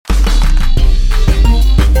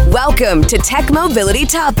Welcome to Tech Mobility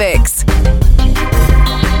Topics.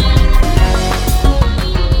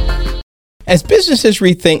 As businesses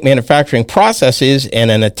rethink manufacturing processes in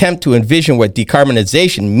an attempt to envision what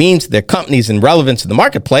decarbonization means to their companies and relevance in the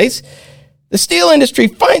marketplace, the steel industry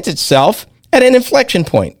finds itself at an inflection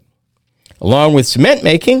point. Along with cement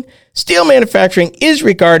making, steel manufacturing is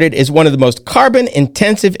regarded as one of the most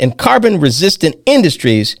carbon-intensive and carbon-resistant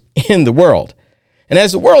industries in the world. And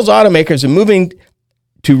as the world's automakers are moving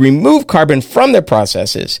to remove carbon from their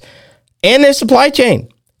processes and their supply chain,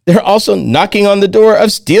 they're also knocking on the door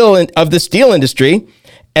of the steel industry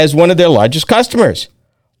as one of their largest customers.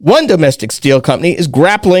 One domestic steel company is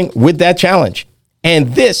grappling with that challenge,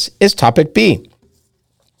 and this is topic B.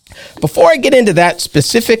 Before I get into that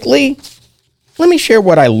specifically, let me share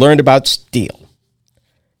what I learned about steel.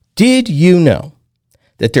 Did you know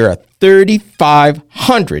that there are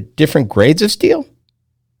 3,500 different grades of steel?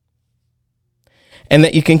 And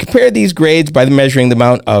that you can compare these grades by measuring the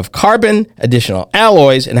amount of carbon, additional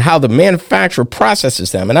alloys, and how the manufacturer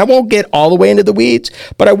processes them. And I won't get all the way into the weeds,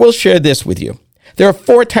 but I will share this with you. There are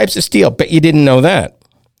 4 types of steel, but you didn't know that.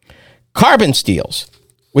 Carbon steels,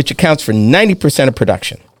 which accounts for 90% of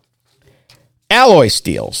production. Alloy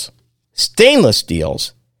steels, stainless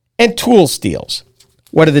steels, and tool steels.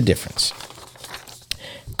 What are the difference?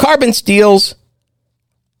 Carbon steels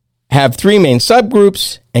have 3 main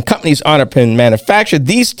subgroups, and companies on up and manufacture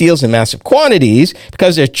these steels in massive quantities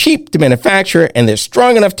because they're cheap to manufacture and they're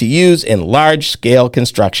strong enough to use in large-scale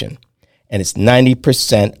construction. And it's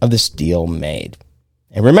 90% of the steel made.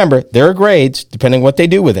 And remember, there are grades depending on what they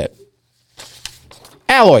do with it.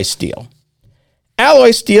 Alloy steel.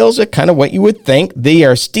 Alloy steels are kind of what you would think. They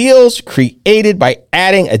are steels created by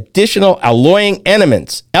adding additional alloying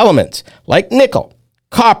elements like nickel,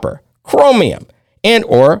 copper, chromium, and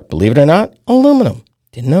or, believe it or not, aluminum.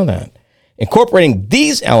 Didn't know that. Incorporating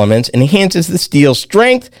these elements enhances the steel's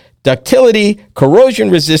strength, ductility,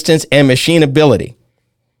 corrosion resistance, and machinability.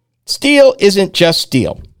 Steel isn't just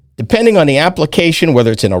steel. Depending on the application,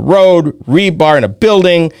 whether it's in a road, rebar in a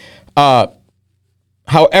building,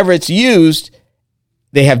 however it's used,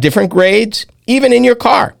 they have different grades. Even in your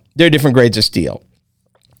car, there are different grades of steel.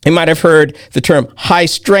 You might have heard the term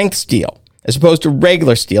high-strength steel as opposed to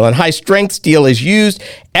regular steel. And high-strength steel is used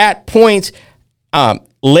at points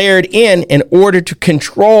layered in order to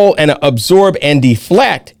control and absorb and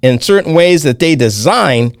deflect in certain ways that they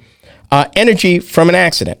design energy from an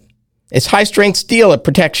accident. It's high-strength steel. It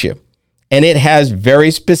protects you. And it has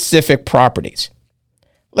very specific properties.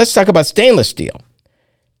 Let's talk about stainless steel.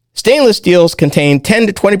 Stainless steels contain 10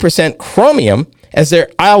 to 20% chromium as their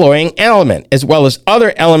alloying element, as well as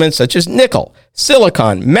other elements such as nickel,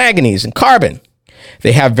 silicon, manganese, and carbon.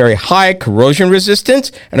 They have very high corrosion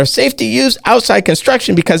resistance and are safe to use outside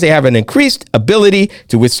construction because they have an increased ability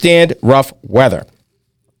to withstand rough weather.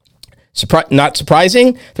 Not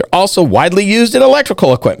surprising, they're also widely used in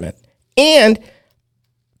electrical equipment. And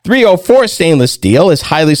 304 stainless steel is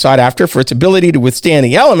highly sought after for its ability to withstand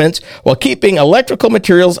the elements while keeping electrical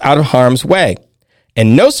materials out of harm's way.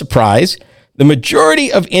 And no surprise, the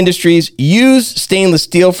majority of industries use stainless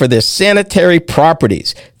steel for their sanitary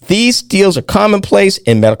properties. These steels are commonplace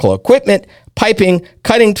in medical equipment, piping,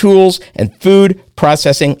 cutting tools, and food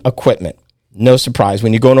processing equipment. No surprise,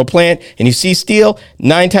 when you go into a plant and you see steel,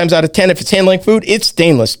 9 times out of 10, if it's handling food, it's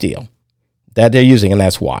stainless steel that they're using, and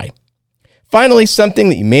that's why. Finally, something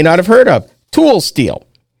that you may not have heard of, tool steel.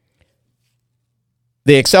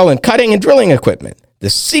 They excel in cutting and drilling equipment. The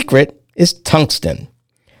secret is tungsten.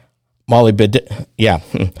 I'm not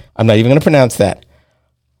even going to pronounce that.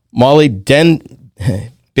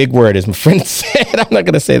 Big word, as my friend said. I'm not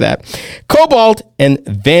going to say that. Cobalt and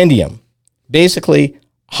vanadium. Basically,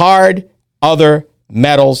 hard other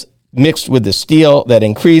metals mixed with the steel that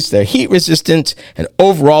increase their heat resistance and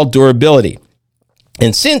overall durability.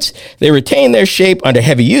 And since they retain their shape under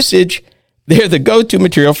heavy usage, they're the go-to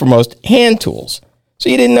material for most hand tools. So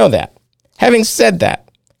you didn't know that. Having said that,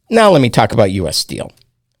 now let me talk about U.S. Steel.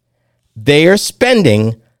 They are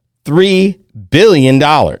spending $3 billion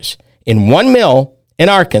in one mill in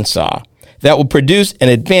Arkansas that will produce an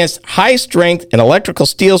advanced high-strength and electrical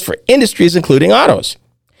steels for industries including autos.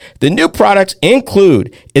 The new products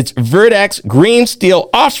include its Verdex green steel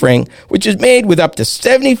offering, which is made with up to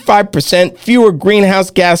 75% fewer greenhouse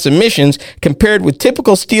gas emissions compared with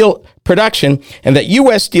typical steel production, and that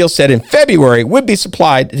U.S. Steel said in February would be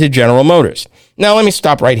supplied to General Motors. Now, let me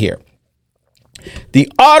stop right here.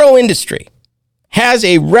 The auto industry has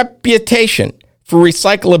a reputation for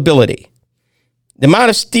recyclability. The amount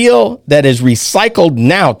of steel that is recycled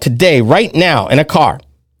now, today, right now, in a car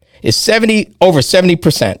is over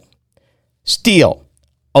 70%. Steel,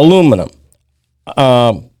 aluminum,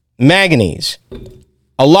 manganese,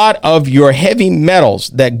 a lot of your heavy metals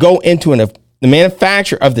that go into the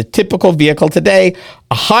manufacture of the typical vehicle today,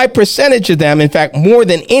 a high percentage of them, in fact, more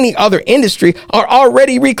than any other industry, are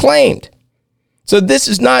already reclaimed. So this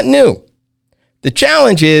is not new. The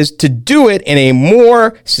challenge is to do it in a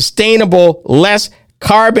more sustainable, less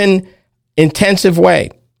carbon intensive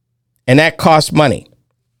way. And that costs money.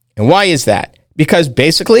 And why is that? Because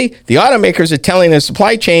basically the automakers are telling their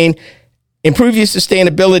supply chain, improve your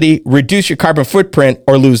sustainability, reduce your carbon footprint,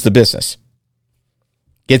 or lose the business.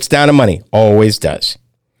 Gets down to money. Always does.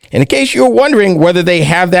 And in case you're wondering whether they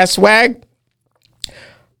have that swag,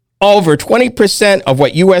 over 20% of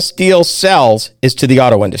what U.S. Steel sells is to the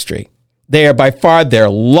auto industry. They are by far their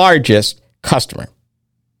largest customer.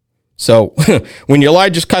 So when your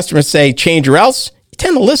largest customers say change or else, you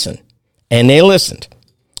tend to listen. And they listened.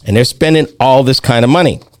 And they're spending all this kind of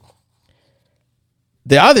money.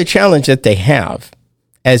 The other challenge that they have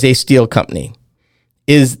as a steel company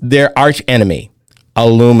is their arch enemy,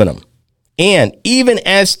 aluminum. And even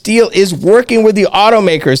as steel is working with the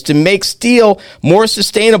automakers to make steel more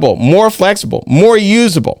sustainable, more flexible, more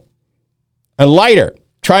usable, and lighter,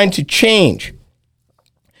 trying to change,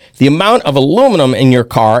 the amount of aluminum in your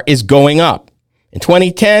car is going up. In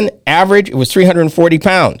 2010, average, it was 340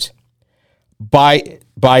 pounds.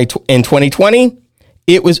 In 2020,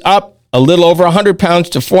 it was up a little over 100 pounds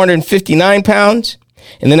to 459 pounds.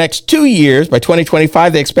 In the next 2 years, by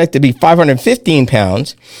 2025, they expect to be 515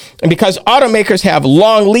 pounds. And because automakers have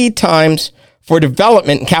long lead times for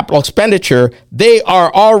development and capital expenditure, they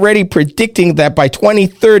are already predicting that by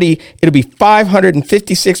 2030, it'll be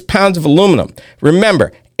 556 pounds of aluminum.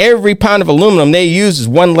 Remember, every pound of aluminum they use is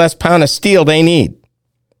one less pound of steel they need.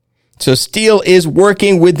 So steel is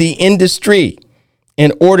working with the industry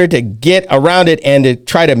in order to get around it and to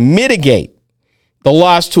try to mitigate the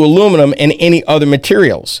loss to aluminum and any other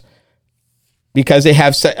materials. Because they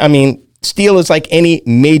have, steel is like any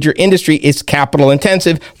major industry. It's capital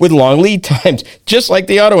intensive with long lead times, just like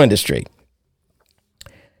the auto industry.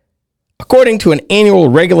 According to an annual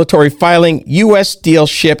regulatory filing, U.S. Steel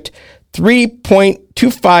shipped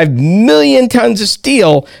 3.25 million tons of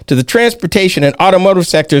steel to the transportation and automotive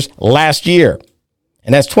sectors last year.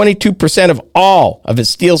 And that's 22% of all of its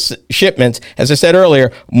steel shipments, as I said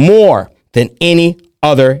earlier, more than any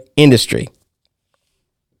other industry.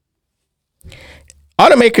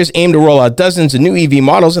 Automakers aim to roll out dozens of new EV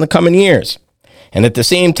models in the coming years. And at the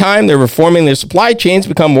same time, they're reforming their supply chains to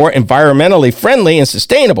become more environmentally friendly and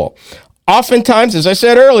sustainable. Oftentimes, as I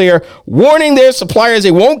said earlier, warning their suppliers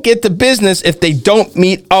they won't get the business if they don't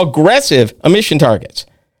meet aggressive emission targets.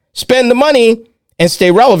 Spend the money and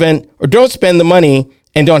stay relevant, or don't spend the money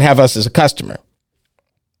and don't have us as a customer.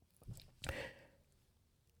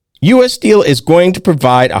 U.S. Steel is going to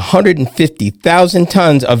provide 150,000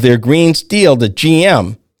 tons of their green steel to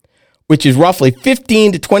GM, which is roughly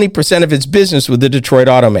 15 to 20% of its business with the Detroit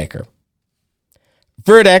automaker.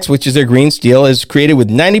 Verdex, which is their green steel, is created with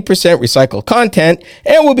 90% recycled content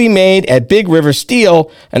and will be made at Big River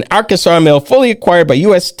Steel, an Arkansas mill fully acquired by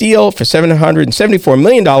U.S. Steel for $774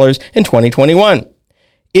 million in 2021.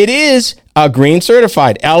 It is a green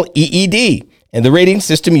certified LEED, and the rating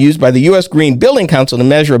system used by the U.S. Green Building Council to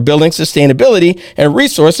measure a building's sustainability and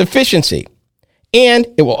resource efficiency. And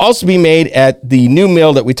it will also be made at the new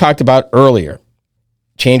mill that we talked about earlier.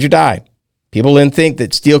 Change or die. People didn't think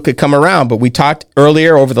that steel could come around, but we talked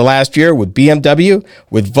earlier over the last year with BMW,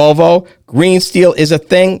 with Volvo. Green steel is a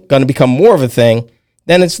thing, going to become more of a thing.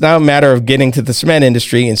 Then it's now a matter of getting to the cement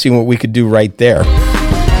industry and seeing what we could do right there.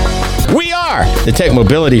 We are the Tech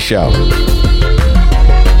Mobility Show.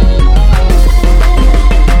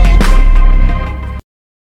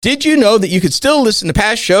 Did you know that you could still listen to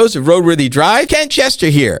past shows of Roadworthy Drive? Ken Chester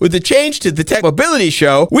here. With the change to the Tech Mobility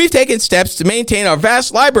Show, we've taken steps to maintain our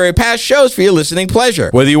vast library of past shows for your listening pleasure.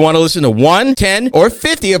 Whether you want to listen to 1, 10, or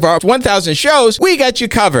 50 of our 1,000 shows, we got you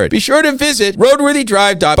covered. Be sure to visit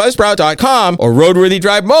roadworthydrive.buzzsprout.com or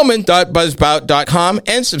roadworthydrivemoment.buzzsprout.com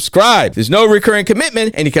and subscribe. There's no recurring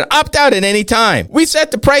commitment, and you can opt out at any time. We set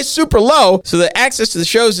the price super low so that access to the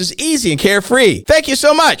shows is easy and carefree. Thank you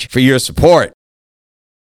so much for your support.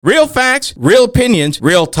 Real facts, real opinions,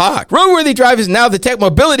 real talk. Roadworthy Drive is now the Tech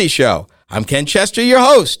Mobility Show. I'm Ken Chester, your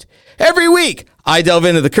host. Every week, I delve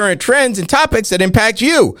into the current trends and topics that impact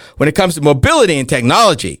you when it comes to mobility and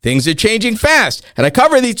technology. Things are changing fast, and I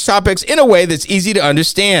cover these topics in a way that's easy to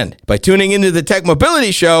understand. By tuning into the Tech Mobility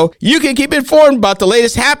Show, you can keep informed about the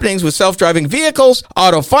latest happenings with self-driving vehicles,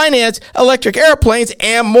 auto finance, electric airplanes,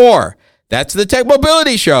 and more. That's the Tech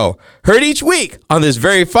Mobility Show, heard each week on this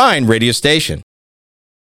very fine radio station.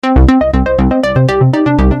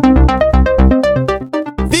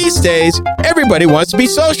 days, everybody wants to be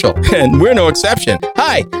social, and we're no exception.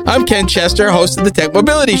 Hi, I'm Ken Chester, host of the Tech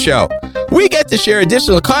Mobility Show. We get to share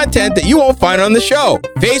additional content that you won't find on the show.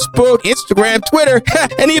 Facebook, Instagram, Twitter,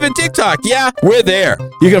 and even TikTok. Yeah, we're there.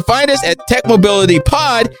 You can find us at Tech Mobility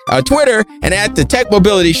Pod on Twitter and at the Tech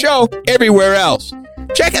Mobility Show everywhere else.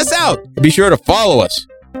 Check us out and be sure to follow us.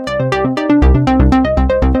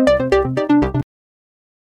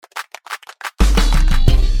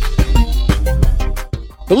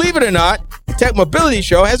 Believe it or not, the Tech Mobility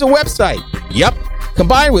Show has a website. Yep.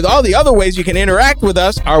 Combined with all the other ways you can interact with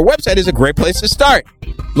us, our website is a great place to start.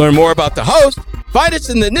 Learn more about the host, find us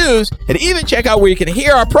in the news, and even check out where you can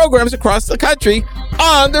hear our programs across the country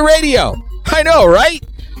on the radio. I know, right?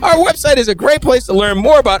 Our website is a great place to learn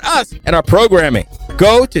more about us and our programming.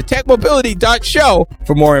 Go to techmobility.show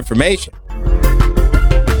for more information.